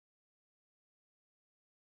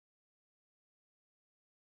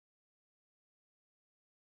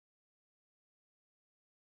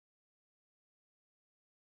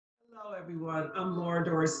Hello, everyone. I'm Laura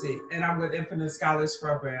Dorsey, and I'm with Infinite Scholars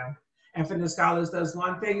Program. Infinite Scholars does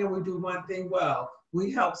one thing, and we do one thing well. We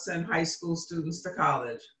help send high school students to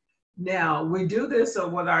college. Now, we do this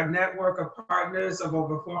with our network of partners of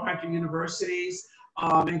over 400 universities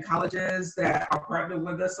and colleges that are partnered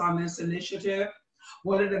with us on this initiative.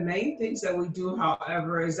 One of the main things that we do,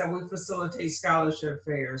 however, is that we facilitate scholarship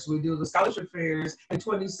fairs. We do the scholarship fairs in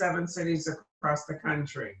 27 cities across the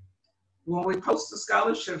country. When we host a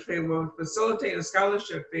scholarship fair, when we facilitate a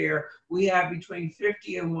scholarship fair, we have between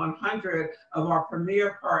 50 and 100 of our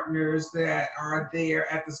premier partners that are there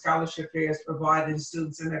at the scholarship fairs providing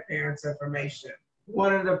students and their parents information.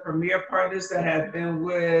 One of the premier partners that have been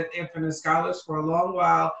with Infinite Scholars for a long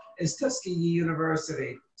while is Tuskegee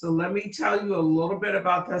University. So let me tell you a little bit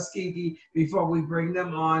about Tuskegee before we bring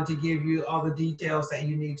them on to give you all the details that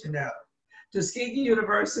you need to know. Tuskegee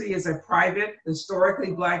University is a private,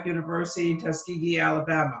 historically Black university in Tuskegee,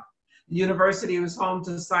 Alabama. The university was home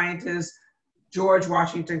to scientist George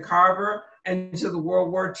Washington Carver and to the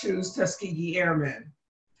World War II's Tuskegee Airmen.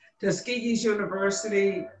 Tuskegee's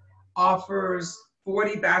university offers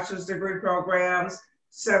 40 bachelor's degree programs,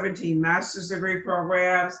 17 master's degree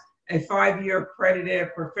programs, a 5-year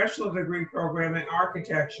accredited professional degree program in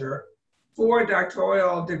architecture, 4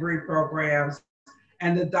 doctoral degree programs,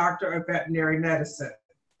 and the Doctor of Veterinary Medicine.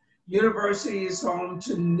 University is home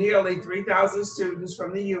to nearly 3,000 students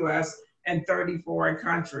from the US and 30 foreign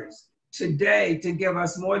countries. Today, to give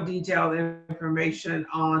us more detailed information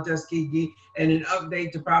on Tuskegee and an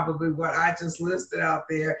update to probably what I just listed out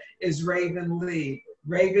there is Raven Lee.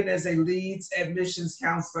 Raven is a Leeds admissions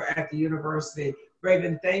counselor at the university.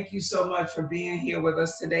 Raven, thank you so much for being here with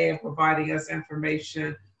us today and providing us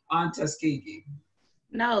information on Tuskegee.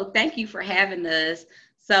 No, thank you for having us.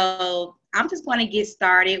 So I'm just going to get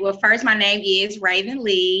started. Well, first, my name is Raven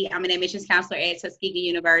Lee. I'm an admissions counselor at Tuskegee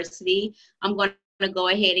University. I'm going to go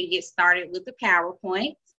ahead and get started with the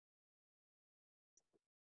PowerPoint.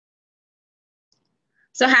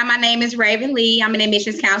 So hi, my name is Raven Lee. I'm an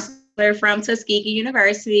admissions counselor from Tuskegee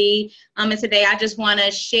University. And today I just want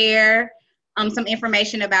to share some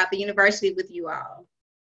information about the university with you all.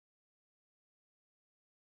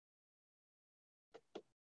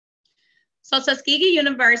 So Tuskegee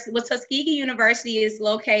University is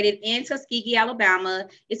located in Tuskegee, Alabama.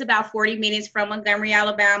 It's about 40 minutes from Montgomery,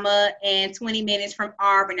 Alabama, and 20 minutes from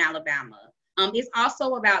Auburn, Alabama. It's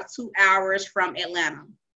also about 2 hours from Atlanta.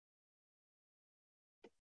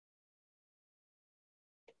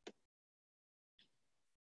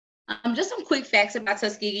 Just some quick facts about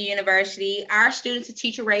Tuskegee University. Our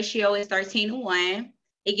student-to-teacher ratio is 13:1.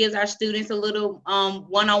 It gives our students a little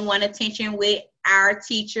one-on-one attention with our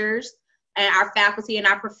teachers and our faculty and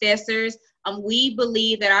our professors. We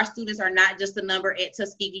believe that our students are not just a number at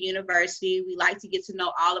Tuskegee University. We like to get to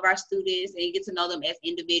know all of our students and get to know them as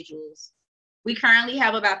individuals. We currently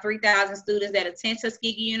have about 3,000 students that attend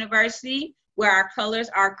Tuskegee University, where our colors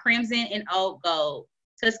are crimson and old gold.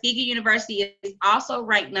 Tuskegee University is also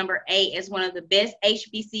ranked number 8 as one of the best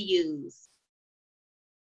HBCUs.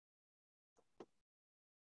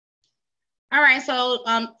 All right, so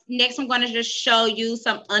next I'm going to just show you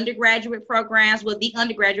some undergraduate programs, well, the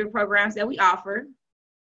undergraduate programs that we offer.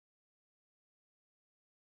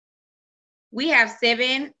 We have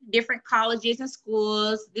 7 different colleges and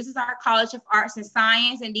schools. This is our College of Arts and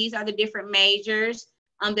Science, and these are the different majors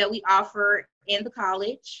that we offer in the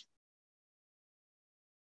college.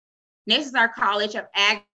 Next is our College of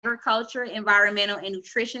Agriculture, Environmental, and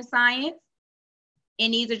Nutrition Science.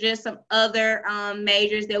 And these are just some other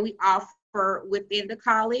majors that we offer within the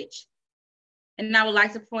college. And I would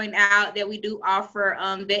like to point out that we do offer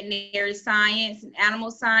veterinary science and animal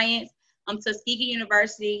science. Tuskegee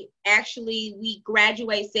University, actually, we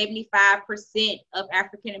graduate 75% of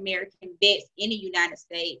African-American vets in the United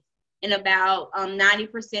States and about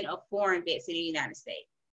 90% of foreign vets in the United States.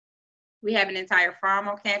 We have an entire farm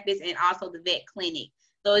on campus and also the vet clinic.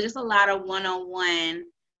 So it's just a lot of one-on-one,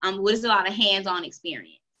 with a lot of hands-on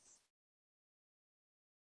experience.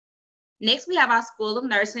 Next, we have our School of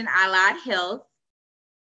Nursing and Allied Health.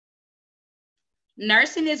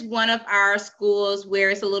 Nursing is one of our schools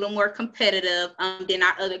where it's a little more competitive than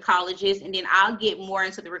our other colleges, and then I'll get more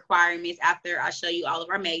into the requirements after I show you all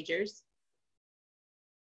of our majors.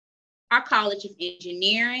 Our College of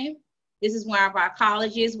Engineering. This is one of our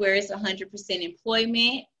colleges where it's 100%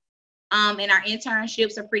 employment, and our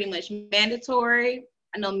internships are pretty much mandatory.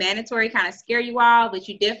 I know mandatory kind of scare you all, but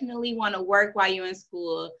you definitely want to work while you're in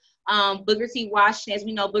school. Booker T. Washington, as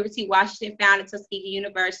we know, Booker T. Washington founded Tuskegee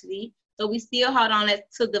University. So we still hold on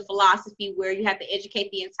to the philosophy where you have to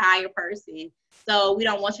educate the entire person. So we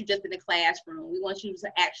don't want you just in the classroom. We want you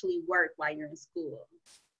to actually work while you're in school.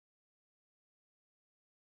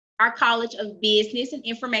 Our College of Business and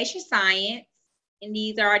Information Science, and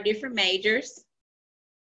these are our different majors.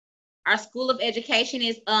 Our School of Education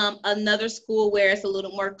is another school where it's a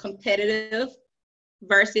little more competitive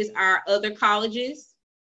versus our other colleges.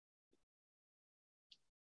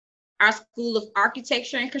 Our School of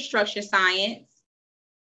Architecture and Construction Science.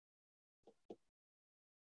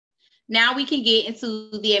 Now we can get into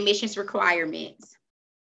the admissions requirements.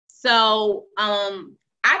 So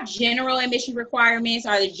our general admission requirements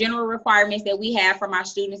are the general requirements that we have from our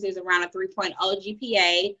students is around a 3.0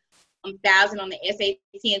 GPA, 1,000 on the SAT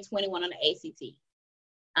and 21 on the ACT.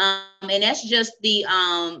 And that's just the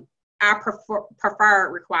our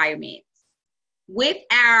preferred requirements. With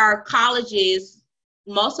our colleges,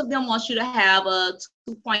 most of them want you to have a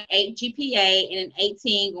 2.8 GPA and an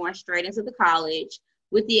 18 going straight into the college,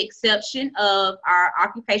 with the exception of our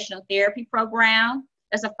occupational therapy program.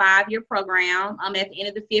 That's a 5-year program. At the end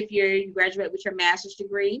of the 5th year, you graduate with your master's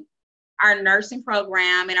degree. Our nursing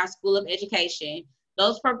program and our School of Education.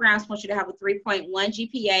 Those programs want you to have a 3.1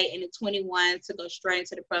 GPA and a 21 to go straight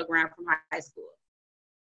into the program from high school.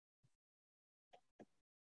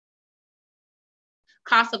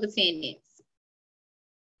 Cost of attendance.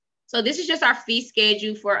 So this is just our fee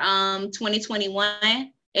schedule for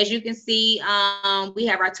 2021. As you can see, we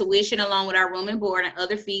have our tuition along with our room and board and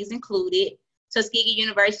other fees included. Tuskegee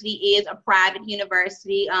University is a private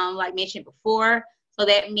university, like mentioned before. So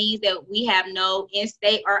that means that we have no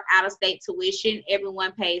in-state or out-of-state tuition.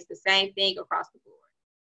 Everyone pays the same thing across the board.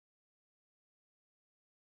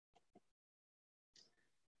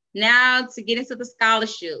 Now to get into the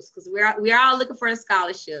scholarships, because we're all looking for the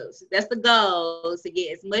scholarships. That's the goal, is to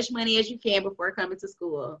get as much money as you can before coming to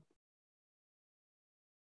school.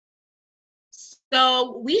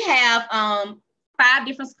 So we have 5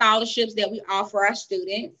 different scholarships that we offer our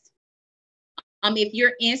students. If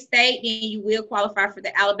you're in-state, then you will qualify for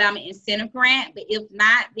the Alabama Incentive Grant, but if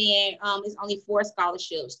not, then it's only 4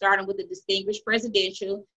 scholarships, starting with the Distinguished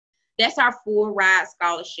Presidential. That's our full ride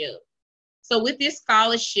scholarship. So with this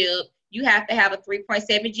scholarship, you have to have a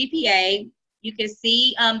 3.7 GPA. You can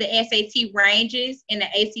see the SAT ranges and the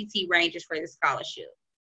ACT ranges for this scholarship.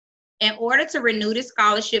 In order to renew this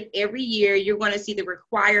scholarship every year, you're going to see the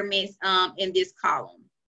requirements in this column.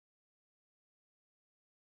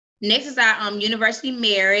 Next is our University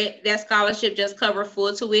Merit. That scholarship just covers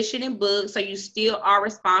full tuition and books, so you still are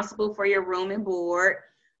responsible for your room and board.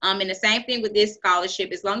 And the same thing with this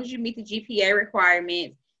scholarship. As long as you meet the GPA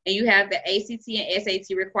requirements and you have the ACT and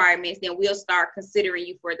SAT requirements, then we'll start considering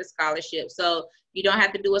you for the scholarship. So you don't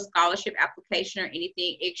have to do a scholarship application or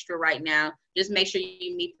anything extra right now. Just make sure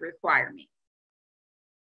you meet the requirement.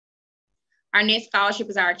 Our next scholarship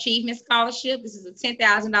is our Achievement Scholarship. This is a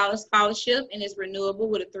 $10,000 scholarship and it's renewable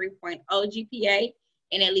with a 3.0 GPA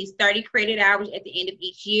and at least 30 credit hours at the end of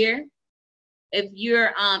each year. If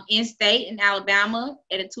you're in-state in Alabama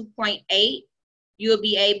at a 2.8, you'll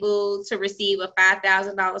be able to receive a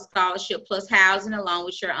 $5,000 scholarship plus housing along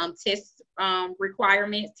with your testing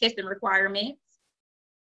requirements.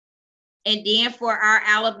 And then for our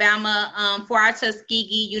Alabama, for our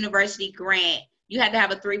Tuskegee University grant, you have to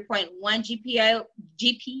have a 3.1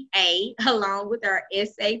 GPA along with our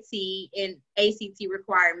SAT and ACT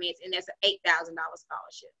requirements, and that's an $8,000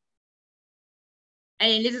 scholarship.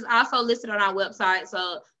 And this is also listed on our website,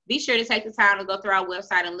 so be sure to take the time to go through our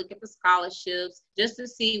website and look at the scholarships just to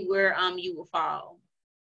see where you will fall.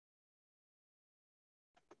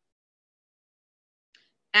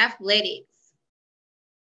 Athletics.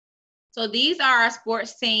 So these are our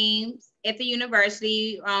sports teams at the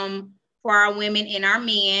university for our women and our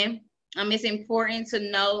men. It's important to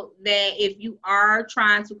note that if you are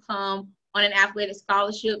trying to come on an athletic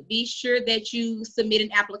scholarship, be sure that you submit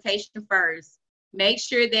an application first. Make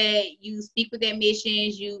sure that you speak with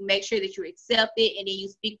admissions, you make sure that you're accepted, and then you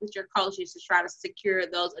speak with your coaches to try to secure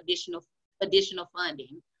those additional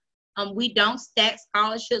funding. We don't stack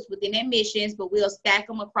scholarships within admissions, but we'll stack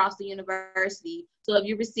them across the university. So if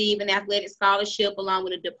you receive an athletic scholarship along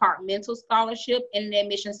with a departmental scholarship and an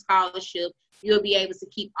admission scholarship, you'll be able to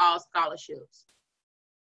keep all scholarships.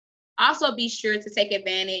 Also be sure to take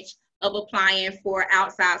advantage of applying for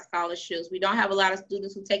outside scholarships. We don't have a lot of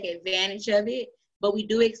students who take advantage of it, but we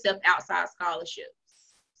do accept outside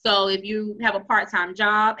scholarships. So if you have a part-time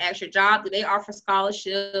job, ask your job, do they offer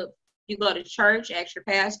scholarships? You go to church, ask your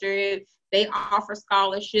pastor, they offer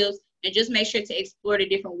scholarships, and just make sure to explore the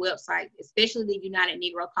different websites, especially the United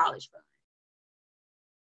Negro College Fund.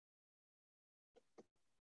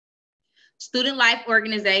 Student life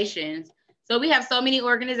organizations. So we have so many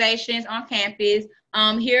organizations on campus.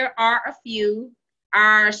 Here are a few.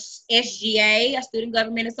 Our SGA, our Student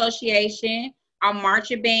Government Association, our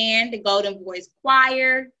marching band, the Golden Voice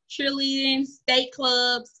Choir, cheerleading, state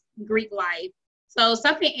clubs, Greek life. So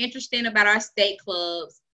something interesting about our state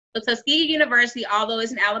clubs. So Tuskegee University, although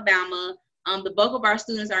it's in Alabama, the bulk of our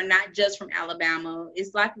students are not just from Alabama.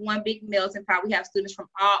 It's like one big melting pot. We have students from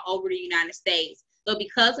all over the United States. So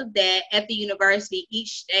because of that, at the university,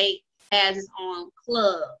 each state has its own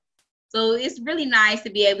club. So it's really nice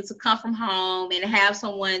to be able to come from home and have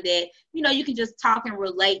someone that, you know, you can just talk and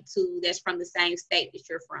relate to that's from the same state that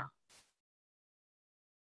you're from.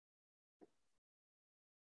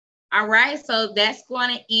 All right, so that's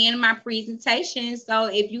going to end my presentation. So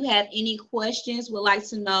if you have any questions, would like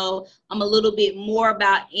to know a little bit more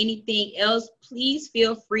about anything else, please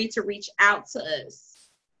feel free to reach out to us.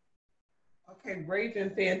 Okay, great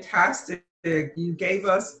and fantastic. You gave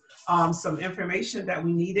us some information that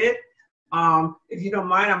we needed. If you don't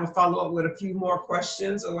mind, I'm gonna follow up with a few more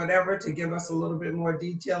questions or whatever to give us a little bit more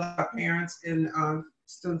detail, our parents and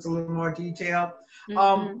students a little more detail.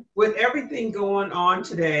 With everything going on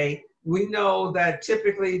today, we know that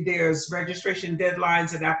typically there's registration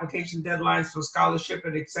deadlines and application deadlines for scholarship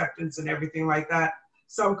and acceptance and everything like that.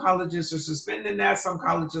 Some colleges are suspending that. Some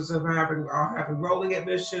colleges are having rolling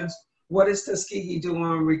admissions. What is Tuskegee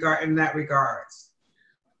doing in that regards?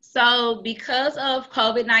 So because of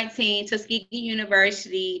COVID-19, Tuskegee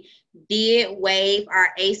University did waive our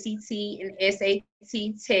ACT and SAT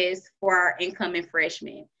tests for our incoming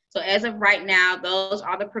freshmen. So as of right now, those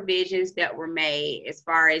are the provisions that were made as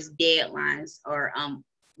far as deadlines or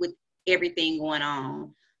with everything going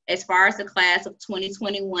on. As far as the class of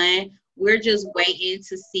 2021, we're just waiting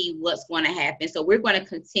to see what's going to happen. So we're going to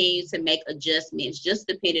continue to make adjustments just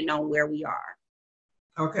depending on where we are.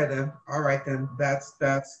 Okay then. All right then. That's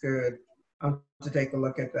good. To take a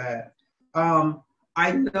look at that.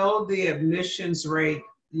 I know the admissions rate,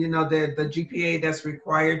 you know, the GPA that's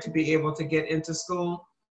required to be able to get into school.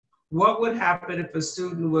 What would happen if a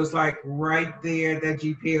student was like right there, that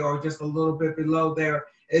GPA, or just a little bit below there?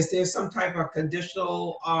 Is there some type of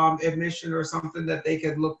conditional admission or something that they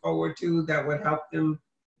could look forward to that would help them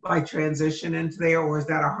like transition into there, or is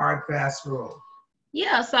that a hard, fast rule?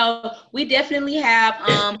 Yeah, so we definitely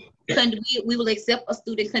have, we will accept a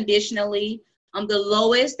student conditionally. The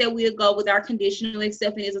lowest that we'll go with our conditional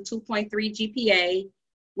acceptance is a 2.3 GPA.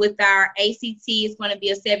 With our ACT, it's going to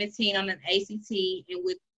be a 17 on an ACT, and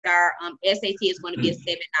with our SAT, it's going to be a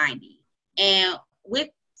 790. And with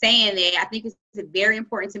saying that, I think it's very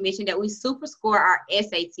important to mention that we super score our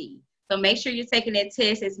SAT. So make sure you're taking that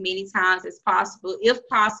test as many times as possible, if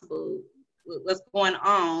possible, what's going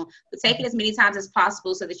on, but take it as many times as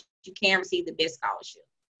possible so that you can receive the best scholarship.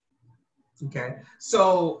 Okay,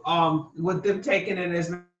 so with them taking it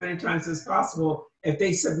as many times as possible, if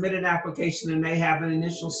they submit an application and they have an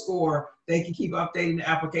initial score, they can keep updating the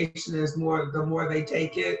application the more they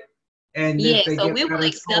take it. And yeah, if they so get we will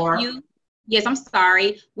accept score, you. Yes, I'm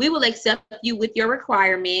sorry. We will accept you with your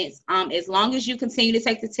requirements. As long as you continue to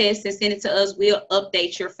take the test and send it to us, we'll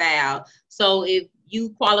update your file. So if you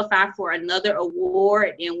qualify for another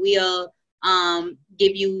award, and we'll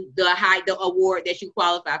give you the award that you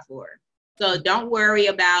qualify for. So don't worry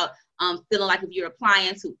about feeling like if you're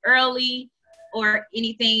applying too early or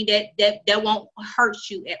anything, that won't hurt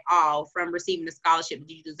you at all from receiving the scholarship that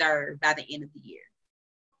you deserve by the end of the year.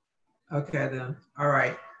 Okay then. All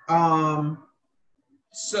right.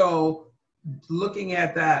 So looking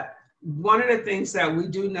at that, one of the things that we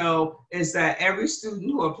do know is that every student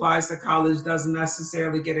who applies to college doesn't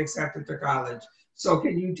necessarily get accepted to college. So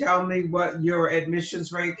can you tell me what your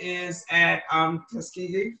admissions rate is at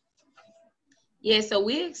Tuskegee? Yeah, so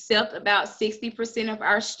we accept about 60% of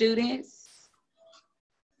our students.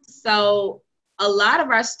 So a lot of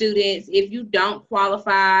our students, if you don't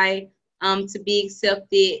qualify to be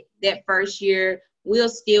accepted that first year, we'll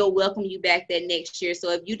still welcome you back that next year.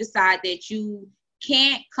 So if you decide that you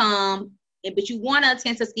can't come, but you want to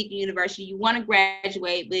attend Tuskegee University, you want to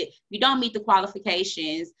graduate, but you don't meet the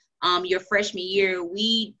qualifications your freshman year,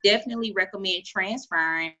 we definitely recommend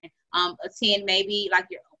transferring. Attend maybe like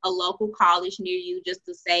a local college near you just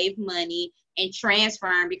to save money and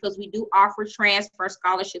transferring, because we do offer transfer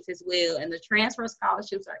scholarships as well. And the transfer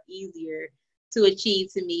scholarships are easier to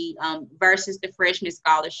achieve to me versus the freshman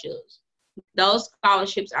scholarships. Those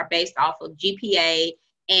scholarships are based off of GPA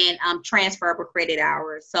and transferable credit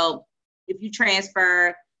hours. So if you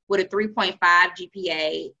transfer with a 3.5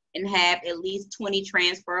 GPA and have at least 20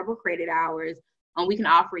 transferable credit hours, we can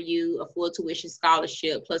offer you a full tuition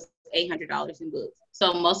scholarship plus $800 in books.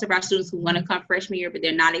 So most of our students who want to come freshman year, but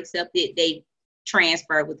they're not accepted, they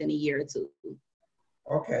transfer within a year or two.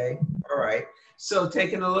 Okay, all right. So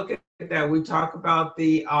taking a look at that, we talk about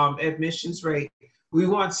the admissions rate. We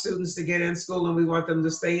want students to get in school and we want them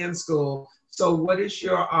to stay in school. So what is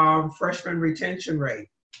your freshman retention rate?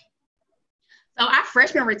 So our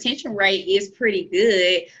freshman retention rate is pretty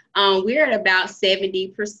good. We're at about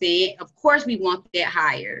 70%. Of course, we want that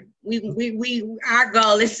higher. Our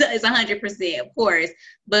goal is 100%, of course.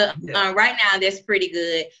 But right now, that's pretty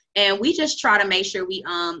good. And we just try to make sure we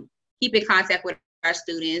keep in contact with our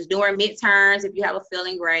students during midterms. If you have a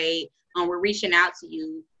failing grade, we're reaching out to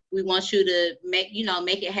you. We want you to make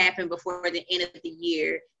it happen before the end of the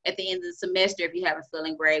year. At the end of the semester, if you have a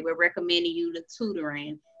failing grade, we're recommending you to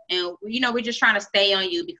tutoring. And, we're just trying to stay on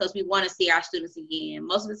you because we want to see our students again.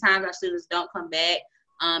 Most of the time, our students don't come back.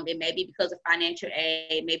 It may be because of financial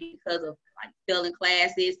aid, maybe because of failing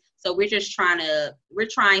classes. So we're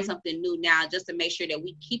trying something new now just to make sure that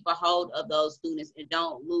we keep a hold of those students and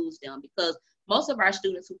don't lose them. Because most of our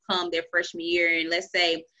students who come their freshman year and let's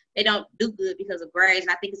say they don't do good because of grades,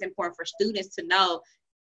 and I think it's important for students to know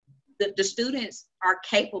that the students are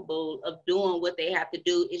capable of doing what they have to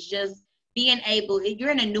do. It's just being able, you're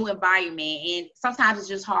in a new environment and sometimes it's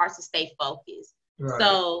just hard to stay focused. Right.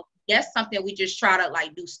 So that's something we just try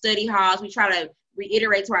to do study halls. We try to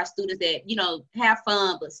reiterate to our students that, have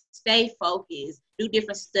fun, but stay focused, do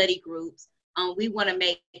different study groups. We want to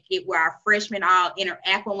make it where our freshmen all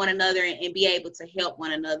interact with one another and be able to help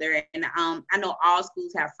one another. And I know all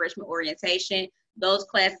schools have freshman orientation. Those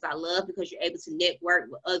classes I love because you're able to network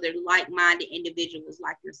with other like-minded individuals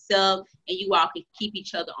like yourself, and you all can keep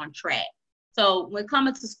each other on track. So when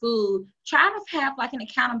coming to school, try to have an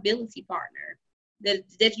accountability partner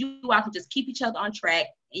that you all can just keep each other on track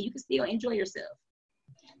and you can still enjoy yourself.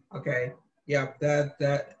 Okay. Yep.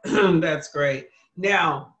 That's great.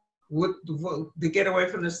 Now, to get away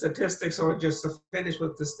from the statistics or just to finish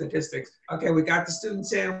with the statistics. Okay, we got the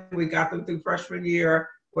students in, we got them through freshman year,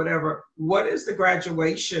 whatever. What is the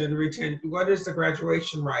graduation what is the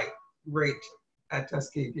graduation rate at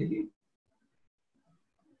Tuskegee?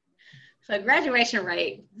 So graduation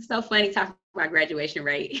rate, it's so funny talking about graduation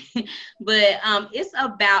rate, but it's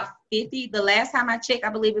about 50. The last time I checked, I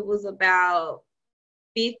believe it was about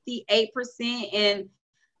 58%. And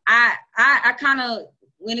I kind of,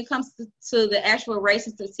 when it comes to the actual race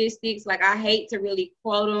and statistics, I hate to really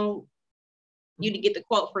quote them, you to get the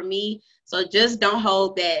quote from me. So just don't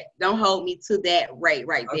hold me to that rate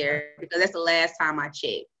right there, because that's the last time I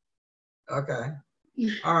checked. Okay.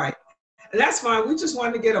 All right. That's fine. We just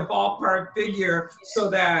wanted to get a ballpark figure so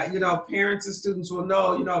that, parents and students will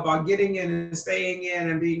know, about getting in and staying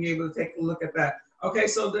in and being able to take a look at that. Okay,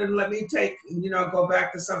 so then let me go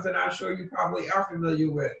back to something I'm sure you probably are familiar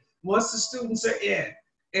with. Once the students are in,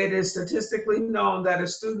 it is statistically known that a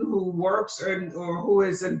student who works or who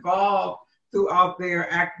is involved throughout their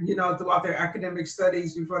academic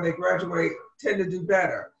studies before they graduate tend to do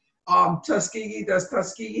better. Does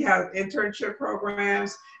Tuskegee have internship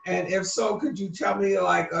programs? And if so, could you tell me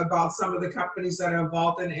about some of the companies that are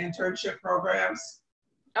involved in internship programs?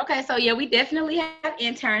 Okay, so yeah, we definitely have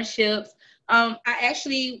internships. I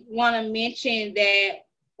actually want to mention that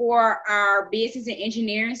for our business and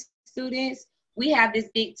engineering students, we have this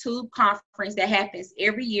big tube conference that happens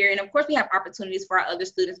every year. And of course we have opportunities for our other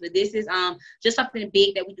students, but this is just something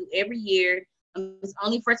big that we do every year. It's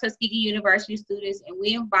only for Tuskegee University students, and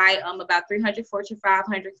we invite about 300 Fortune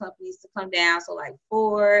 500 companies to come down. So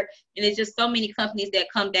Ford, and it's just so many companies that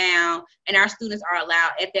come down, and our students are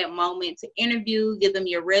allowed at that moment to interview, give them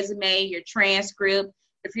your resume, your transcript.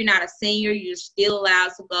 If you're not a senior, you're still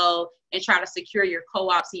allowed to go and try to secure your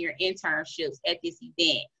co-ops and your internships at this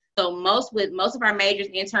event. So most of our majors,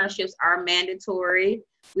 internships are mandatory.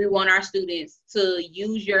 We want our students to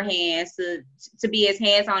use your hands, to be as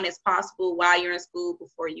hands-on as possible while you're in school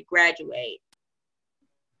before you graduate.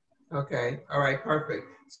 Okay, all right, perfect.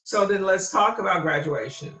 So then let's talk about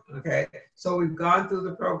graduation, okay? So we've gone through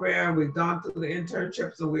the program, we've gone through the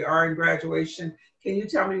internships, and we are in graduation. Can you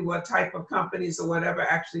tell me what type of companies or whatever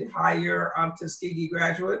actually hire Tuskegee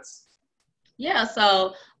graduates? Yeah,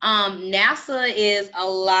 so NASA is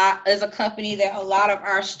a company that a lot of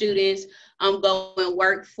our students go and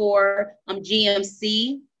work for.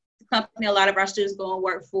 GMC, the company a lot of our students go and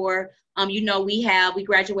work for. We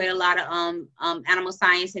graduate a lot of animal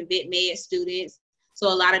science and vet med students.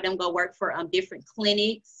 So a lot of them go work for different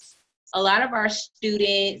clinics. A lot of our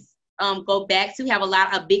students go back to have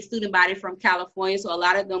a big student body from California. So a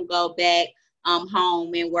lot of them go back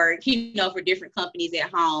home and work, for different companies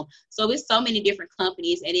at home. So it's so many different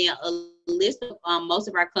companies. And then a list of most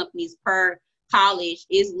of our companies per college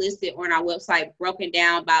is listed on our website, broken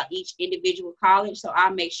down by each individual college. So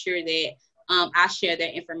I'll make sure that I share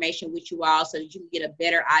that information with you all so that you can get a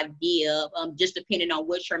better idea of, just depending on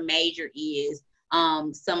what your major is,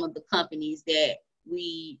 some of the companies that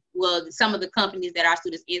some of the companies that our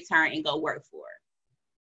students intern and go work for.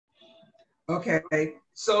 Okay,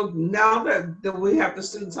 so now that we have the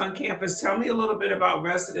students on campus, tell me a little bit about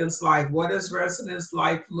residence life. What does residence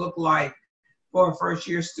life look like for first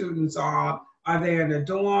year students? Are they in a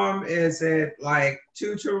dorm? Is it like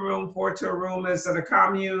 2-2-room, 4-2-room? Is it a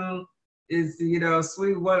commune? Is,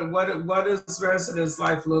 suite? What does residence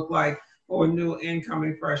life look like for new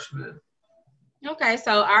incoming freshmen? Okay,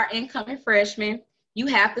 so our incoming freshmen,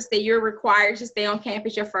 you're required to stay on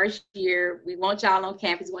campus your first year. We want y'all on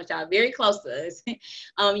campus. We want y'all very close to us.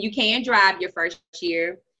 You can drive your first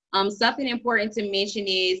year. Something important to mention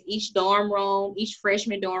is each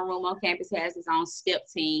freshman dorm room on campus has its own STEP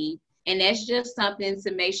team. And that's just something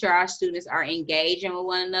to make sure our students are engaging with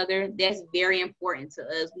one another. That's very important to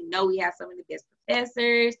us. We know we have some of the best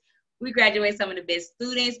professors. We graduate some of the best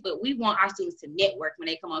students, but we want our students to network when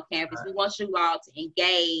they come on campus. We want you all to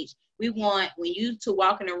engage. We want, when you to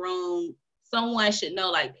walk in a room, someone should know,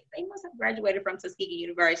 like, they must have graduated from Tuskegee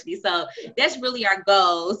University. So that's really our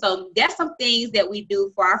goal. So that's some things that we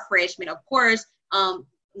do for our freshmen. Of course,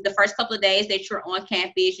 the first couple of days that you're on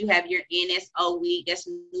campus, you have your NSO week, that's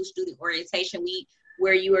new student orientation week,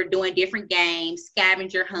 where you are doing different games,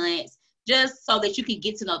 scavenger hunts, just so that you can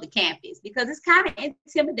get to know the campus, because it's kind of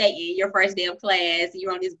intimidating your first day of class.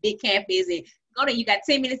 You're on this big campus and you got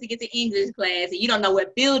 10 minutes to get to English class and you don't know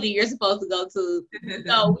what building you're supposed to go to.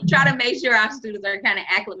 So we try to make sure our students are kind of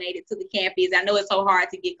acclimated to the campus. I know it's so hard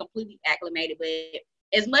to get completely acclimated, but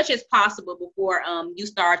as much as possible before you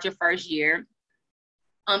start your first year.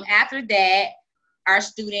 After that, our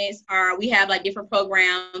students we have like different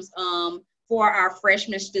programs for our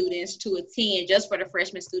freshman students to attend, just for the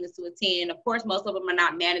freshman students to attend. Of course, most of them are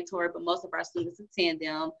not mandatory, but most of our students attend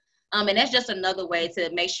them. And that's just another way to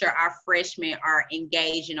make sure our freshmen are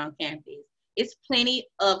engaging on campus. It's plenty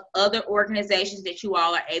of other organizations that you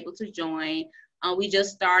all are able to join. We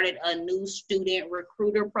just started a new student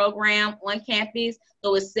recruiter program on campus.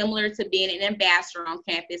 So it's similar to being an ambassador on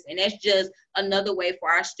campus. And that's just another way for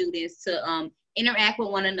our students to interact with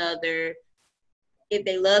one another. If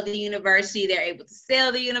they love the university, they're able to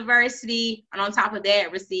sell the university. And on top of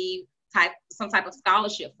that, receive some type of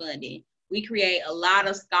scholarship funding. We create a lot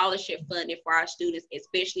of scholarship funding for our students,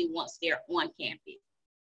 especially once they're on campus.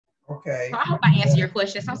 Okay. So I hope I answered your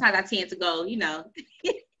question. Sometimes I tend to go, No.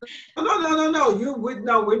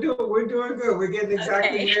 We're doing good. We're getting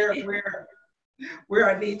exactly where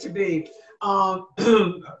I need to be.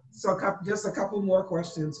 So just a couple more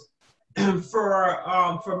questions.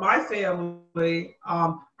 For my family,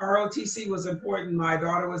 ROTC was important. My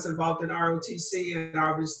daughter was involved in ROTC and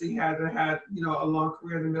obviously had a long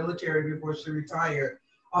career in the military before she retired.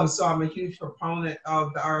 So I'm a huge proponent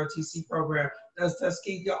of the ROTC program. Does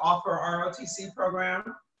Tuskegee offer ROTC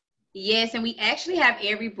program? Yes, and we actually have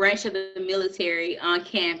every branch of the military on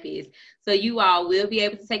campus. So you all will be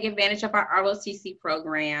able to take advantage of our ROTC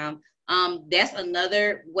program. That's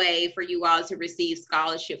another way for you all to receive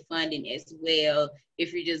scholarship funding as well,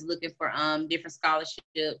 if you're just looking for different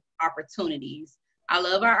scholarship opportunities. I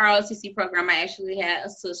love our ROTC program. I actually had a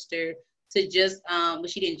sister but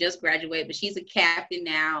she didn't just graduate, but she's a captain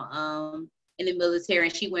now in the military,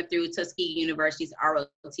 and she went through Tuskegee University's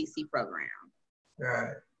ROTC program.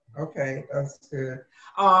 Right. Okay, that's good.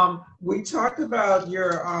 We talked about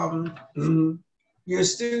your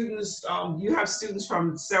students. You have students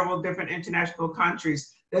from several different international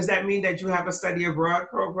countries. Does that mean that you have a study abroad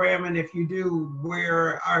program? And if you do,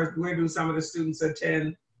 where do some of the students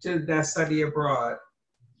attend to that study abroad?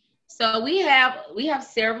 So we have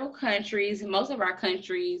several countries. Most of our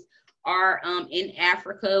countries are in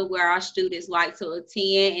Africa, where our students like to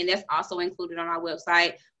attend, and that's also included on our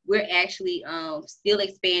website. We're actually still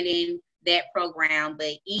expanding that program,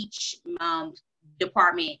 but each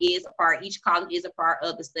department is a part, each college is a part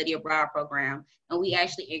of the study abroad program. And we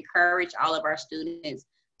actually encourage all of our students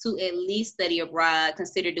to at least study abroad,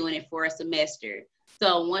 consider doing it for a semester.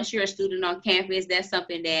 So once you're a student on campus, that's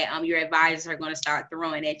something that your advisors are going to start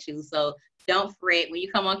throwing at you. So don't fret. When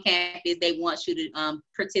you come on campus, they want you to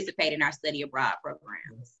participate in our study abroad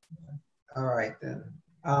programs. All right, then.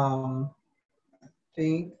 I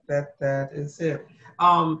think that is it.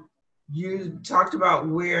 You talked about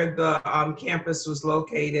where the campus was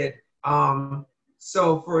located.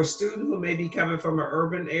 So for a student who may be coming from an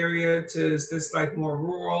urban area is this like more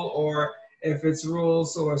rural, or if it's rural,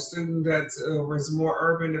 so a student that's was more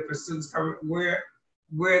urban, if a student's coming, where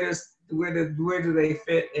do they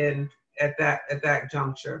fit in at that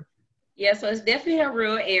juncture? Yeah, so it's definitely a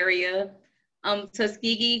rural area.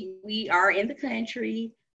 Tuskegee, we are in the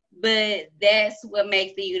country, but that's what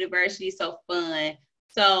makes the university so fun.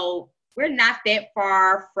 So we're not that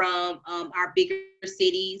far from our bigger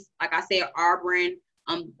cities. Like I said, Auburn,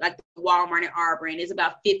 like Walmart in Auburn is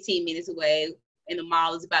about 15 minutes away, and the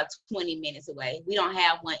mall is about 20 minutes away. We don't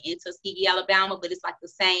have one in Tuskegee, Alabama, but it's like the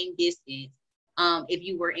same distance if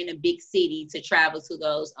you were in a big city to travel to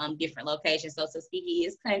those different locations. So Tuskegee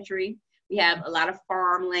is country. We have a lot of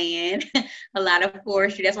farmland, a lot of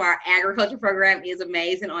forestry. That's why our agriculture program is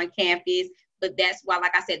amazing on campus. But that's why,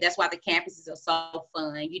 like I said, that's why the campuses are so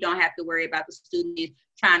fun. You don't have to worry about the students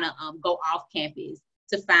trying to go off campus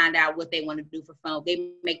to find out what they want to do for fun.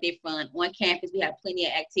 They make their fun on campus. We have plenty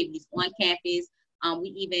of activities on campus. We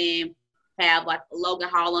even have like Logan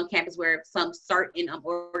Hall on campus where some certain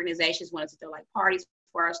organizations wanted to throw like parties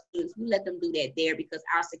for our students. We let them do that there because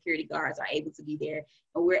our security guards are able to be there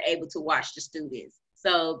and we're able to watch the students.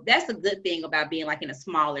 So that's a good thing about being like in a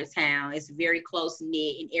smaller town. It's very close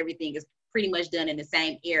knit and everything is pretty much done in the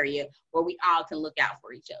same area where we all can look out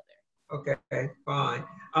for each other. Okay, fine.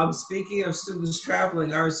 Speaking of students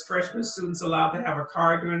traveling, are freshman students allowed to have a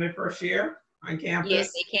car during their first year on campus?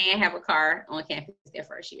 Yes, they can have a car on campus their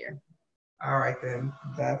first year. All right, then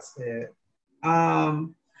that's it.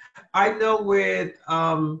 I know with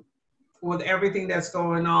everything that's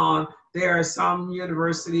going on, there are some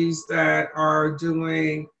universities that are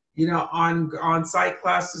doing, you know, on-site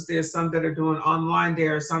classes. There's some that are doing online.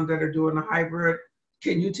 There are some that are doing a hybrid.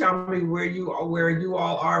 Can you tell me where you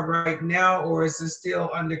all are right now, or is it still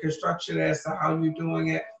under construction as to how you're doing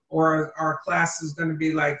it, or are classes going to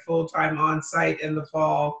be like full-time on-site in the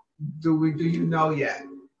fall? Do you know yet?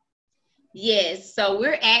 Yes, so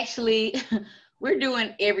we're actually we're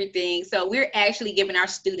doing everything. So we're actually giving our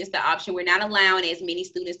students the option. We're not allowing as many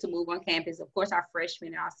students to move on campus. Of course, our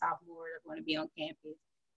freshmen and our sophomores are going to be on campus,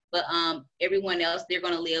 but everyone else, they're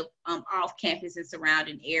going to live off campus in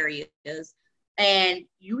surrounding areas. And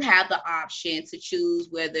you have the option to choose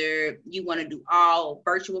whether you want to do all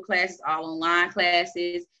virtual classes, all online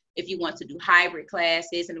classes, if you want to do hybrid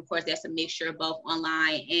classes. And of course, that's a mixture of both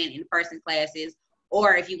online and in-person classes,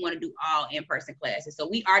 or if you want to do all in-person classes. So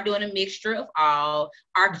we are doing a mixture of all.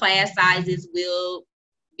 Our class sizes will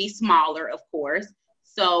be smaller, of course.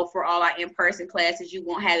 So for all our in-person classes, you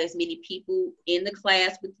won't have as many people in the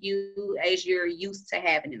class with you as you're used to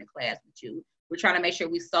having in the class with you. We're trying to make sure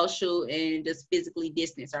we social and just physically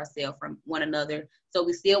distance ourselves from one another. So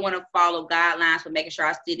we still want to follow guidelines for making sure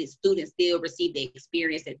our students still receive the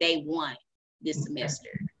experience that they want this semester.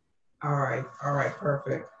 All right,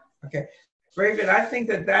 perfect. Okay, Raven, I think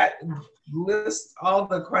that lists all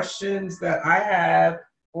the questions that I have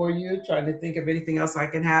for you. Trying to think of anything else I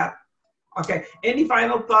can have. Okay, any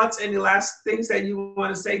final thoughts, any last things that you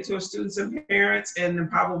want to say to our students and parents, and then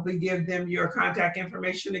probably give them your contact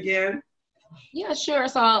information again? Yeah, sure.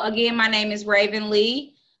 So again, my name is Raven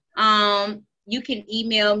Lee. You can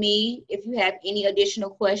email me if you have any additional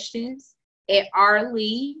questions at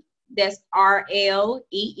rlee, that's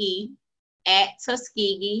RLEE, at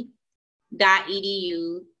Tuskegee.edu.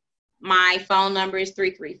 My phone number is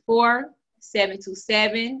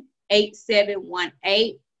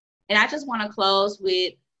 334-727-8718. And I just want to close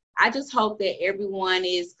with, I just hope that everyone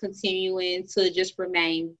is continuing to just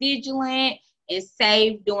remain vigilant and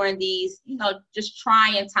safe during these, just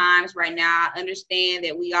trying times right now. I understand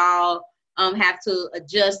that we all have to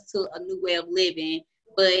adjust to a new way of living.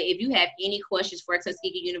 But if you have any questions for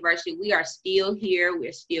Tuskegee University, we are still here.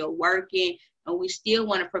 We're still working, and we still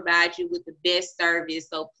want to provide you with the best service.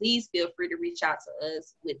 So please feel free to reach out to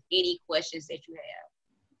us with any questions that you have.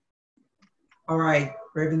 All right,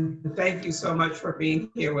 Raven, thank you so much for being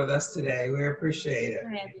here with us today. We appreciate it.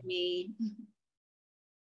 Thanks for having me.